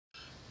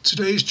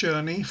Today's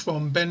journey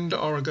from Bend,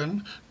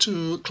 Oregon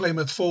to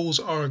Klamath Falls,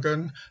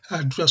 Oregon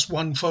had just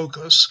one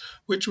focus,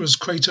 which was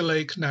Crater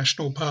Lake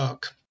National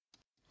Park.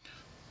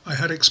 I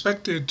had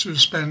expected to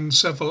spend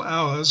several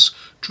hours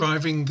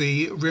driving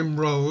the rim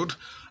road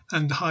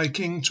and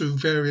hiking to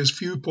various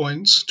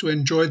viewpoints to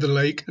enjoy the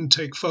lake and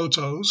take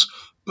photos,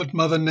 but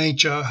Mother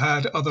Nature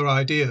had other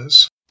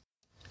ideas.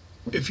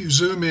 If you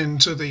zoom in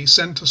to the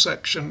center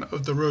section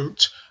of the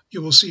route,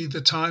 you will see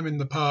the time in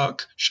the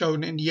park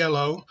shown in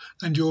yellow,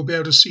 and you will be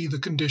able to see the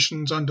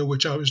conditions under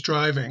which I was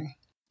driving.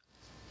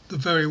 The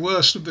very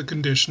worst of the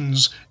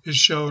conditions is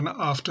shown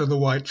after the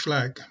white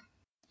flag.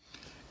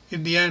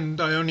 In the end,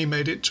 I only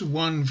made it to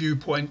one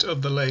viewpoint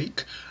of the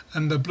lake,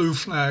 and the blue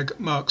flag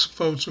marks a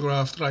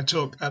photograph that I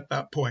took at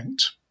that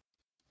point.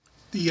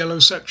 The yellow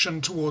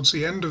section towards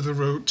the end of the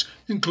route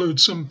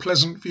includes some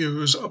pleasant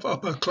views of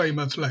Upper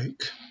Klamath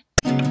Lake.